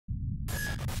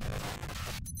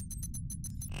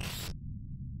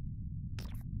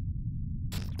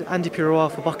Andy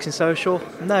Piroir for Boxing Social.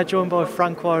 I'm now joined by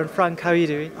Frank Warren. Frank, how are you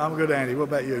doing? I'm good, Andy. What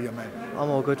about you, young man? I'm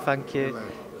all good, thank you. Hello.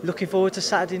 Looking forward to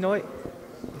Saturday night?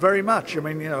 Very much. I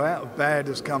mean, out of bad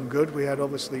has come good. We had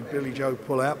obviously Billy Joe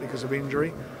pull out because of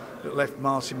injury that left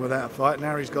Martin without a fight.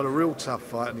 Now he's got a real tough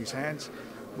fight in his hands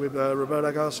with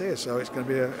Roberto Garcia. So it's going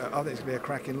to be I think it's going to be a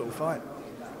cracking little fight.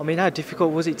 I mean, how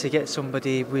difficult was it to get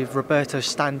somebody with Roberto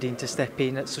standing to step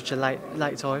in at such a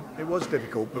late time? It was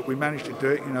difficult, but we managed to do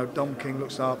it. Don King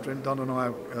looks after him. Don and I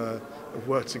have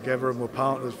worked together and were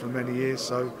partners for many years.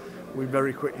 So we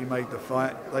very quickly made the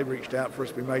fight. They reached out for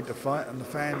us. We made the fight, and I think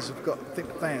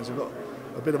the fans have got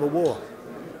a bit of a war.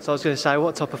 So I was going to say,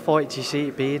 what type of fight do you see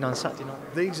it being on Saturday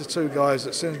night? These are two guys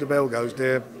that as soon as the bell goes,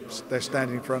 they're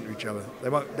standing in front of each other. They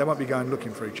won't be going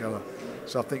looking for each other.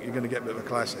 So I think you're going to get a bit of a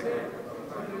classic.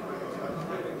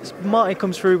 Martin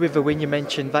comes through with a win. You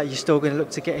mentioned that you're still going to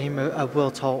look to get him a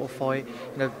world title fight.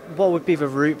 What would be the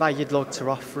route that you'd like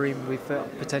to offer him with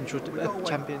potential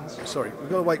champions? Sorry, we've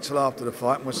got to wait till after the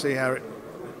fight and we'll see how it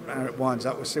winds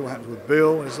up. We'll see what happens with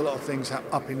Bill. There's a lot of things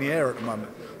up in the air at the moment.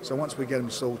 So once we get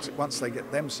them sorted, once they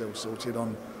get themselves sorted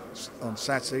on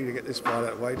Saturday to get this fight out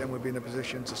of the way, then we'll be in a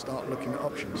position to start looking at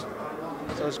options.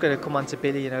 So I was going to come on to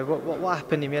Billy. What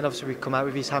happened to him? And obviously we come out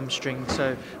with his hamstring.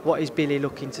 So what is Billy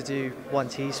looking to do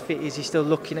once he's fit? Is he still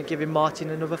looking at giving Martin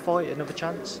another fight, another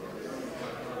chance?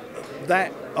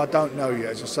 That I don't know yet.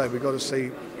 As I say, we've got to see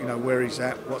where he's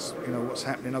at, what's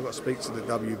happening. I've got to speak to the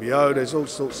WBO. There's all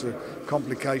sorts of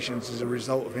complications as a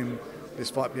result of this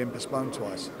fight being postponed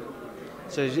twice.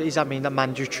 So does that mean that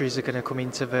mandatories are going to come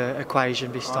into the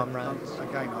equation this time round?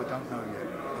 Again, I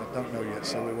don't know yet.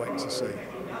 So we're waiting to see.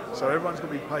 So everyone's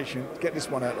going to be patient, get this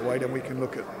one out of the way, then we can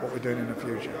look at what we're doing in the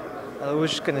future. I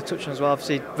was just going to touch on as well,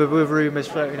 obviously there were rumours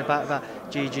floating about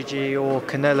that GGG or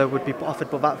Canelo would be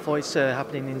offered, but that fight's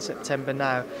happening in September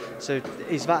now. So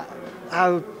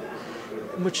how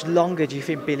much longer do you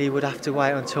think Billy would have to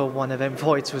wait until one of them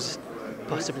fights was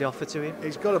possibly offered to him?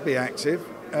 He's got to be active,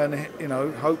 and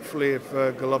hopefully if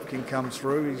Golovkin comes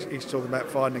through, he's talking about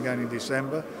fighting again in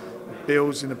December.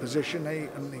 Bill's in a position,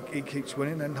 he keeps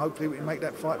winning, and hopefully we can make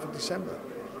that fight for December.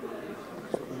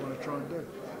 That's what we want to try and do.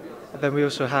 And then we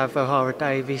also have O'Hara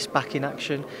Davies back in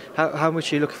action. How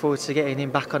much are you looking forward to getting him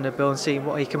back on the bill and seeing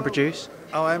what he can produce?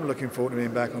 I am looking forward to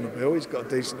being back on the bill. He's got a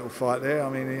decent little fight there. I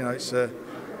mean, it's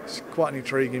quite an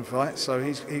intriguing fight, so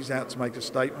he's out to make a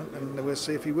statement, and we'll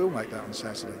see if he will make that on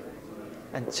Saturday.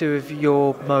 And two of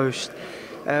your most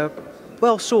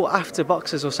well sought after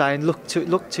boxers are saying look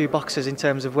to boxers in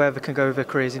terms of where they can go with their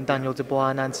careers in Daniel Dubois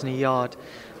and Anthony Yarde.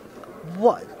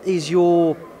 How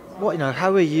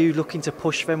are you looking to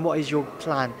push them? What is your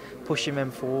plan pushing them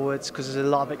forwards? Because there's a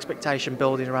lot of expectation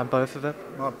building around both of them.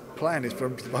 My plan is for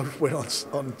them to both win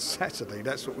on Saturday.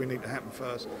 That's what we need to happen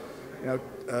first.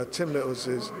 Tom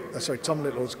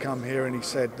Little's come here and he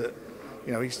said that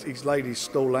he's laid his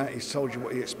stall out. He's told you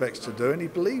what he expects to do, and he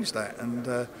believes that.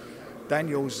 And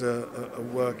Daniel's a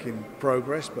work in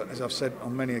progress, but as I've said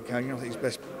on many occasions, I think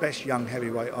he's best young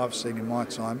heavyweight I've seen in my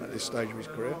time at this stage of his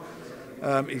career.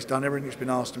 He's done everything that's been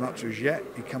asked him up to as yet.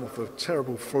 He came off a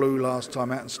terrible flu last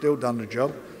time out and still done the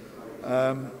job.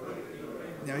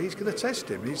 He's going to test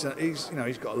him. He's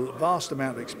got a vast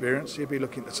amount of experience. He'll be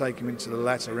looking to take him into the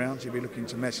latter rounds. He'll be looking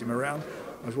to mess him around.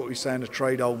 That's what we're saying, to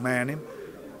trade old man him.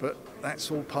 But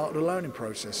that's all part of the learning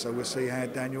process. So we'll see how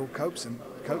Daniel copes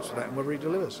with that and whether he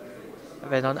delivers.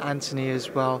 And then on Anthony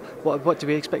as well, what do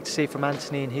we expect to see from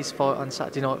Anthony in his fight on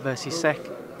Saturday night versus Sek?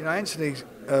 Anthony's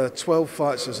 12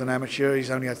 fights as an amateur. He's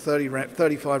only had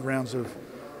 35 rounds of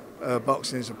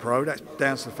boxing as a pro. That's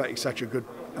down to the fact he's such a good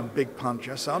and big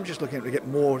puncher. So I'm just looking to get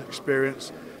more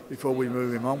experience before we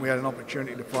move him on. We had an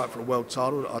opportunity to fight for a world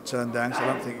title that I turned down, so I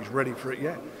don't think he's ready for it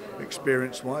yet,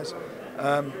 experience-wise.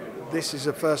 This is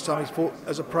the first time he's fought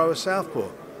as a pro at Southpaw.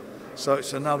 So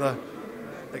it's another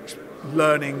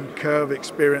learning curve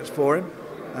experience for him.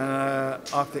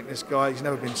 I think this guy, he's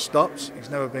never been stopped, he's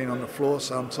never been on the floor,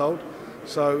 so I'm told.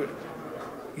 So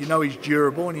he's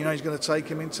durable, and he's going to take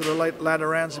him into the ladder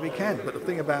rounds if he can. But the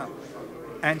thing about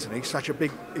Anthony, he's such a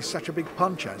big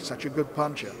puncher, such a good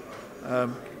puncher.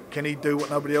 Can he do what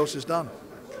nobody else has done?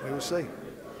 We will see.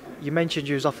 You mentioned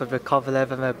you was offered the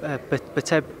Kovalev and the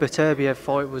Beterbiev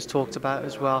fight was talked about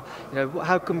as well.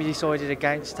 How come you decided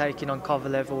against taking on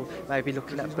Kovalev or maybe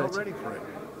looking at? He's not ready for it.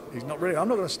 He's not ready. I'm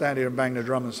not going to stand here and bang the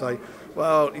drum and say,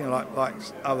 well, like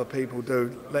other people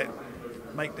do,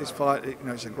 make this fight.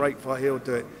 It's a great fight. He'll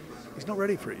do it. He's not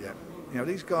ready for it yet.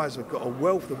 These guys have got a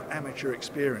wealth of amateur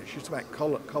experience. Just about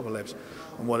Kovalev's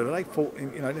and whatever they fought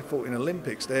in. They fought in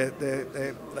Olympics. They've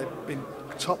been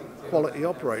top quality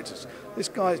operators. This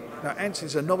guy,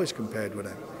 Anthony's a novice compared with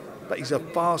them. but he's a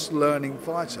fast-learning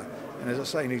fighter. And as I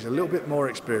say, he needs a little bit more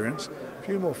experience, a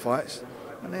few more fights,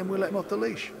 and then we'll let him off the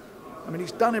leash. I mean,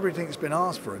 he's done everything that's been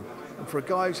asked for him. And for a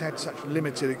guy who's had such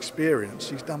limited experience,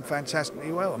 he's done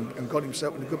fantastically well and got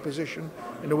himself in a good position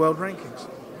in the world rankings.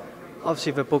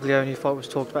 Obviously, the Buglioni fight was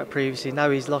talked about previously.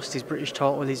 Now he's lost his British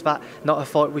title. Is that not a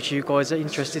fight which you guys are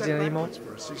interested in anymore?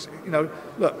 You know,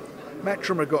 look,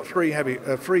 Matchroom have got three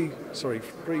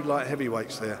light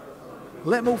heavyweights there.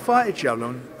 Let them all fight each other,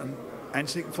 and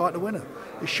Anthony can fight the winner.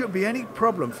 There shouldn't be any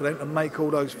problem for them to make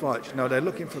all those fights. You know, they're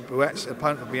looking for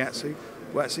opponent for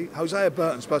Buatsi. Hosea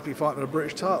Burton's supposed to be fighting for the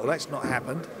British title. That's not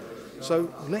happened.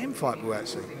 So let him fight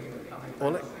Buatsi,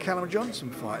 or let Callum Johnson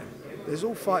fight him. There's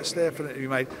all fights there for them to be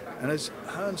made. And as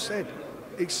Hearn said,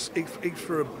 he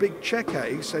threw a big check out.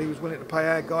 He said he was willing to pay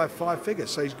our guy 5 figures.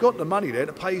 So he's got the money there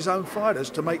to pay his own fighters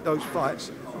to make those fights,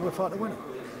 and we'll fight the winner.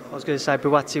 I was going to say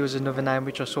Buatsi was another name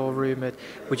which I saw rumoured.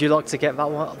 Would you like to get that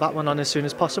one on as soon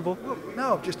as possible? Well,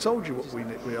 no, I've just told you what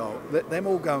we are. Let them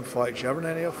all go and fight each other, and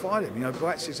then he'll fight him. You know,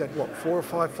 Buatsi's had, what, 4 or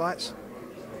 5 fights?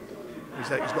 He's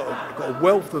got a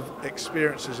wealth of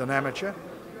experience as an amateur.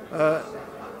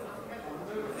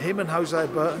 Him and Hosea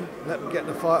Burton, let them get in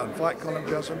the fight and fight Callum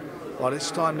Johnson. By this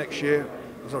time next year,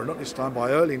 sorry, not this time, by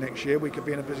early next year, we could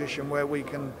be in a position where we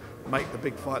can make the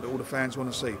big fight that all the fans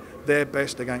want to see. Their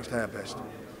best against our best.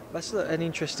 That's an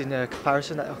interesting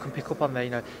comparison that I can pick up on there. You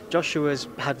know, Joshua's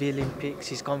had the Olympics,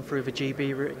 he's gone through the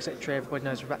GB route, etc. Everybody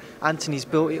knows about. Anthony's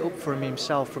built it up for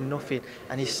himself from nothing,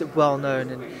 and he's well known,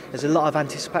 and there's a lot of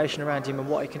anticipation around him and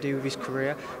what he can do with his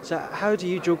career. So, how do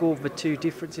you juggle the two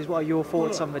differences? What are your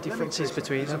thoughts on the differences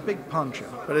between them? He's a big puncher,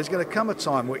 but there's going to come a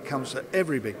time where it comes to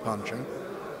every big puncher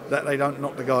that they don't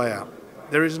knock the guy out.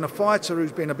 There isn't a fighter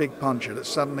who's been a big puncher that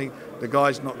suddenly the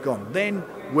guy's not gone. Then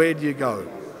where do you go?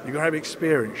 You've got to have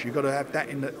experience. You've got to have that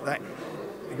in the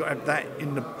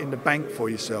bank for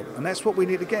yourself, and that's what we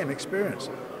need to get him,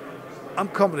 experience. I'm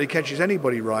confident he catches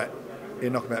anybody right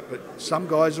in knockout, but some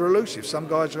guys are elusive, some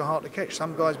guys are hard to catch,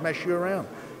 some guys mess you around.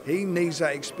 He needs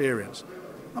that experience.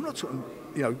 I'm not talking,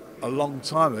 you know, a long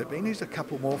time of it, but he needs a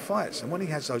couple more fights, and when he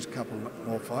has those couple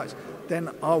more fights, then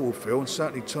I will feel, and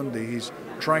certainly Tundi, his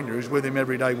trainer, who's with him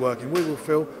every day working, we will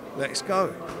feel, let's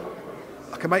go.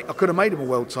 I could have made him a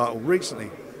world title recently,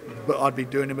 but I'd be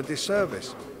doing him a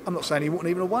disservice. I'm not saying he wouldn't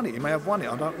even have won it. He may have won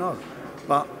it, I don't know.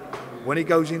 But when he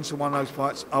goes into one of those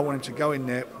fights, I want him to go in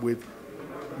there with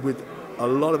a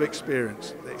lot of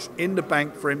experience. It's in the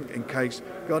bank for him in case,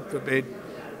 God forbid,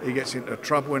 he gets into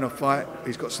trouble in a fight.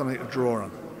 He's got something to draw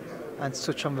on. And to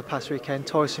touch on the past weekend,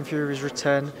 Tyson Fury's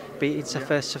return, beating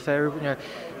Seferi. You know,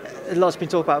 a lot's been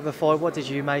talked about the fight. What did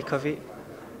you make of it?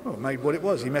 Well, it made what it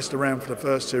was. He messed around for the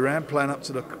first 2 rounds, playing up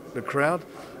to the crowd,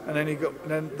 and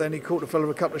then he caught the fella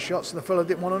with a couple of shots, and the fella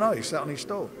didn't want to know. He sat on his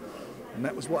stall, and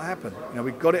that was what happened. You know,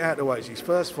 we got it out of the way. It's his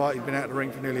first fight. He'd been out of the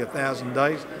ring for nearly 1,000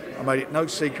 days. I made it no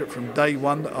secret from day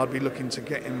one that I'd be looking to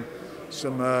get him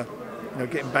some,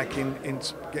 get him back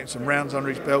getting some rounds under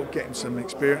his belt, getting some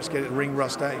experience, get the ring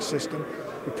rust out of his system.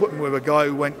 We put him with a guy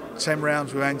who went 10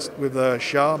 rounds with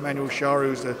Shah, Manuel Shah,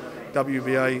 who's the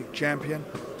WBA champion.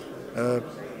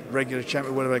 Regular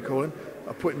champion, whatever they call him.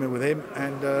 I put him in with him,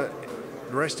 and the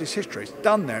rest is history. It's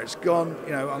done there. It's gone.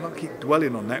 You know, I'm not keep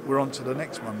dwelling on that. We're on to the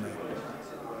next one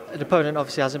now. An opponent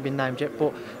obviously hasn't been named yet,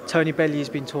 but Tony Bellew has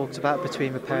been talked about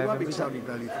between the pair of them. It won't be Tony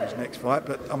Bellew for his next fight,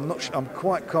 but I'm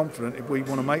quite confident if we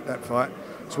want to make that fight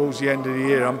towards the end of the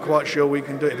year. I'm quite sure we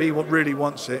can do it. If he really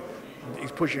wants it,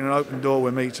 he's pushing an open door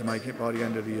with me to make it by the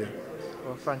end of the year.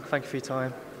 Well, Frank, thank you for your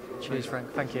time. Cheers,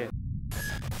 Frank. Thank you.